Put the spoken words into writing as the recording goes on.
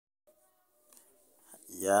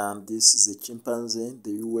Yeah, this is a chimpanzee,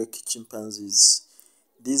 the Uwek chimpanzees.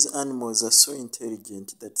 These animals are so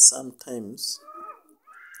intelligent that sometimes,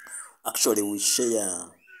 actually, we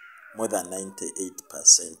share more than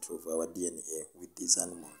 98% of our DNA with these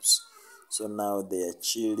animals. So now they are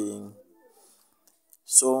chilling.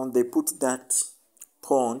 So they put that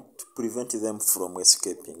pond to prevent them from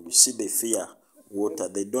escaping. You see, they fear water.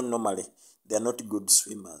 They are not good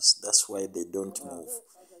swimmers. That's why they don't move.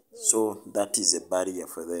 So that is a barrier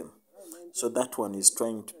for them. So that one is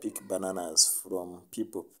trying to pick bananas from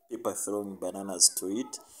people. People throwing bananas to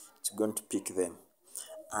it. It's going to pick them.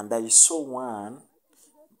 And I saw one,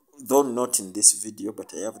 though not in this video,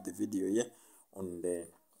 but I have the video here on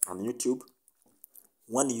YouTube.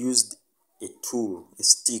 One used a tool, a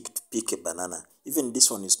stick, to pick a banana. Even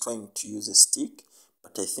this one is trying to use a stick,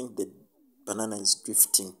 but I think the banana is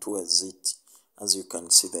drifting towards it, as you can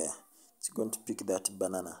see there. It's going to pick that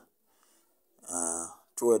banana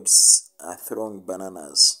towards throwing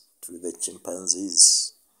bananas to the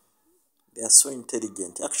chimpanzees. They are so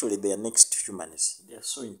intelligent. Actually, they are next to humans. They are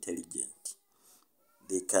so intelligent.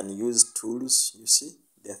 They can use tools, you see.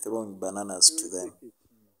 They are throwing bananas to them.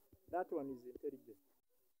 That one is intelligent.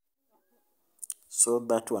 So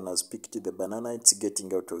that one has picked the banana. It's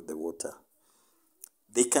getting out of the water.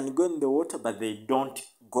 They can go in the water, but they don't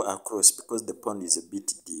go across because the pond is a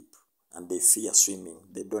bit deep and they fear swimming.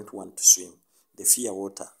 They don't want to swim. They fear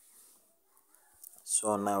water.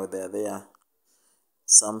 So now they're there.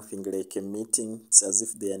 Something like a meeting. It's as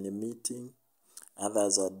if they are in a meeting.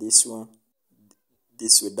 Others are this one.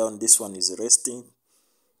 This way down. This one is resting.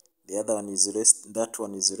 The other one is resting. That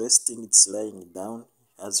one is resting. It's lying down,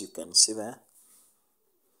 as you can see there.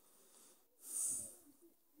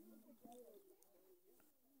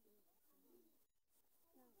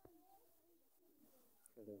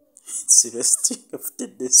 It's resting after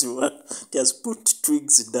this one. It has put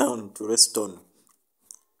twigs down to rest on.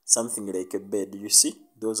 Something like a bed. You see?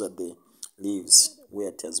 Those are the leaves where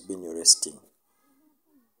it has been resting.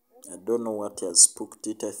 I don't know what has spooked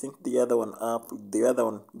it. I think the other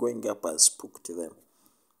one going up has spooked them.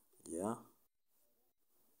 Yeah.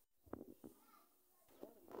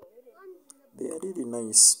 They are really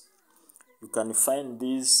nice. You can find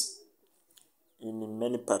these in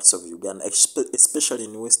many parts of Uganda, especially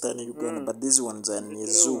in western Uganda, but these ones are in a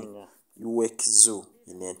zoo, Uwek Zoo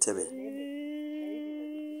in Entebbe.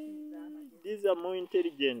 These are more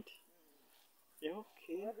intelligent.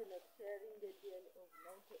 Okay.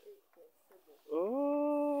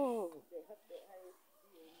 Oh.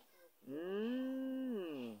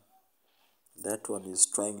 That one is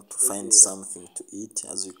trying to find something to eat,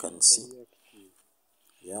 as you can see.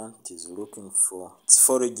 Yeah, it's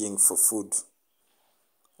foraging for food,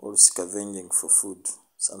 or scavenging for food,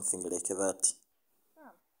 something like that.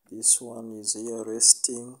 This one is here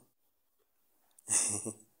resting.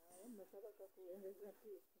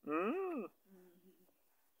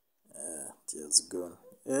 It has gone.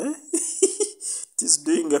 It is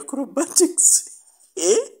doing acrobatics.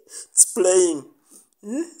 It's playing.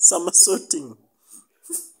 Somersaulting.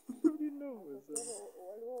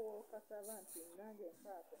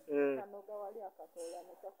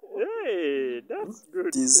 Hey, that's good.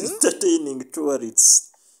 It is entertaining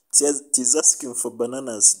tourists. It is asking for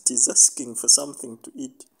bananas. It is asking for something to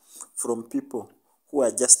eat from people who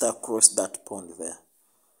are just across that pond there.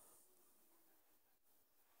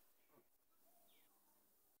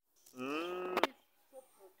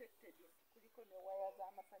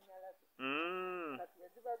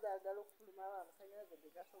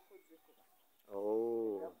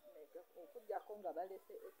 Oh.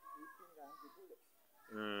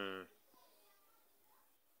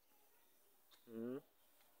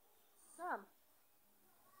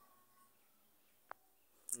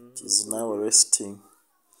 It is now resting.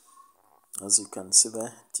 As you can see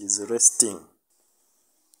there, it is resting.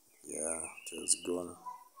 Yeah, it has gone.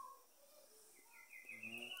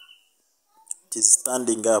 It is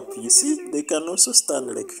standing up. You see, they can also stand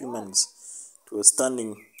like humans. It was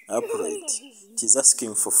standing upright. It is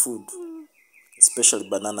asking for food, especially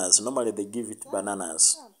bananas. Normally they give it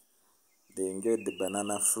bananas. They enjoy the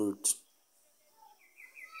banana fruit.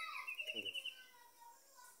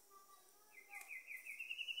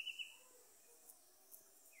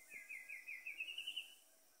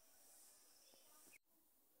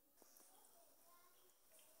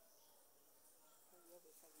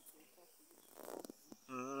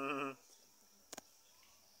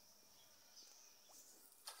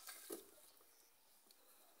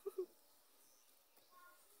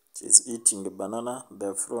 It is eating a banana. They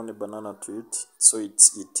have thrown a banana to it, so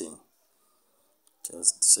it's eating. It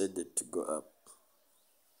has decided to go up.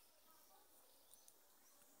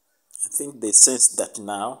 I think they sense that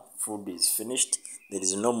now food is finished, there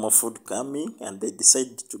is no more food coming, and they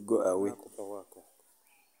decide to go away.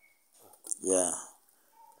 Yeah,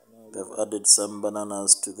 they've added some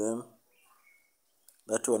bananas to them.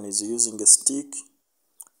 That one is using a stick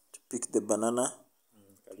to pick the banana,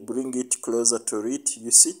 bring it closer to it.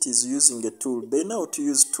 You see, it is using a tool. They know how to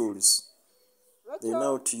use tools. They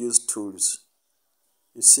know how to use tools.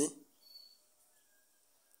 You see?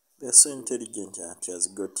 They're so intelligent. Yeah, she has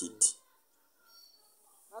got it.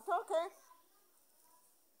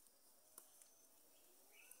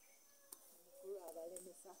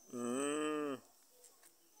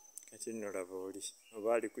 Kati nno laba oli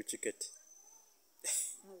oba ali ku kiketi.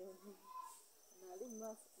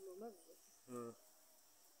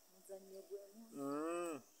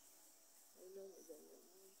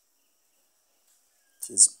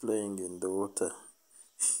 She's playing in the water.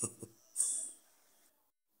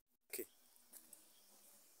 Okay.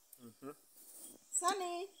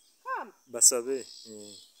 Sunny, come. Basabe.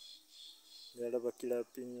 Yalaba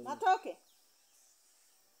kilapinyo. Matoke.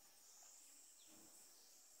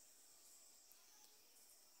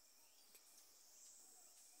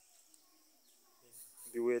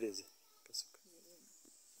 Biweereze. Kasuka.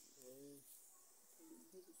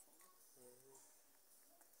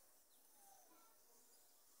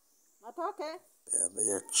 Matoke.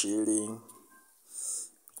 They are chilling,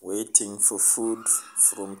 waiting for food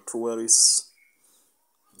from tourists.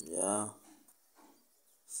 Yeah.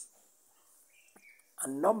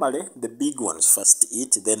 And normally, the big ones first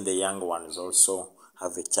eat, then the young ones also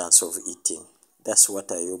have a chance of eating. That's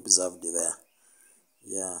what I observed there.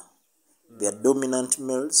 Yeah. They are dominant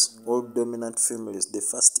males, all dominant females. They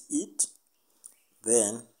first eat,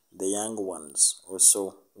 then the young ones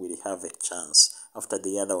also will have a chance after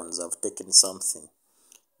the other ones have taken something.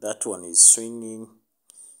 That one is swinging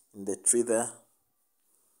in the tree there.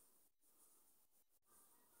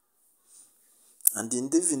 And in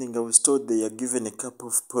the evening, I was told they are given a cup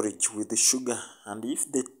of porridge with sugar. And if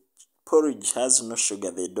the porridge has no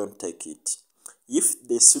sugar, they don't take it. If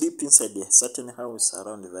they sleep inside a certain house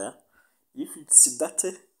around there, if it's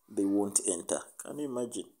dirty, they won't enter. Can you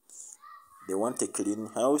imagine? They want a clean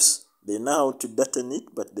house. They know how to darten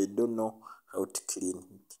it, but they don't know how to clean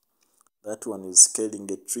it. That one is scaling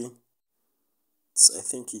a tree. I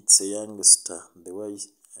think it's a youngster. The way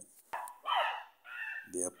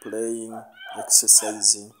they are playing,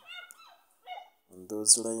 exercising on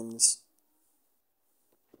those lines.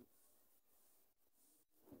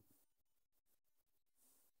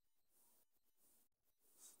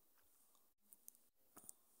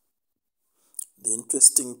 The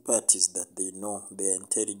interesting part is that they know, they are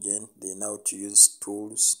intelligent, they know how to use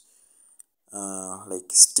tools,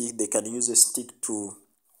 like stick. They can use a stick to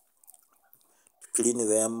clean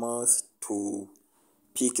their mouth, to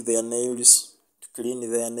pick their nails, to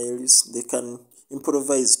clean their nails. They can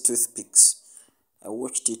improvise toothpicks. I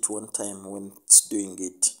watched it one time when it's doing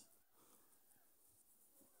it.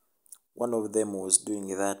 One of them was doing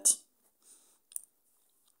that.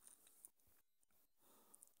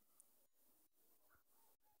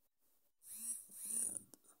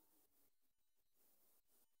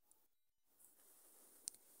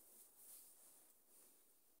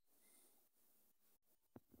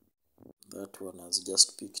 That one has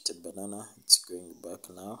just picked a banana. It's going back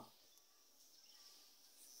now.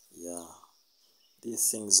 Yeah, these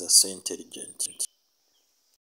things are so intelligent.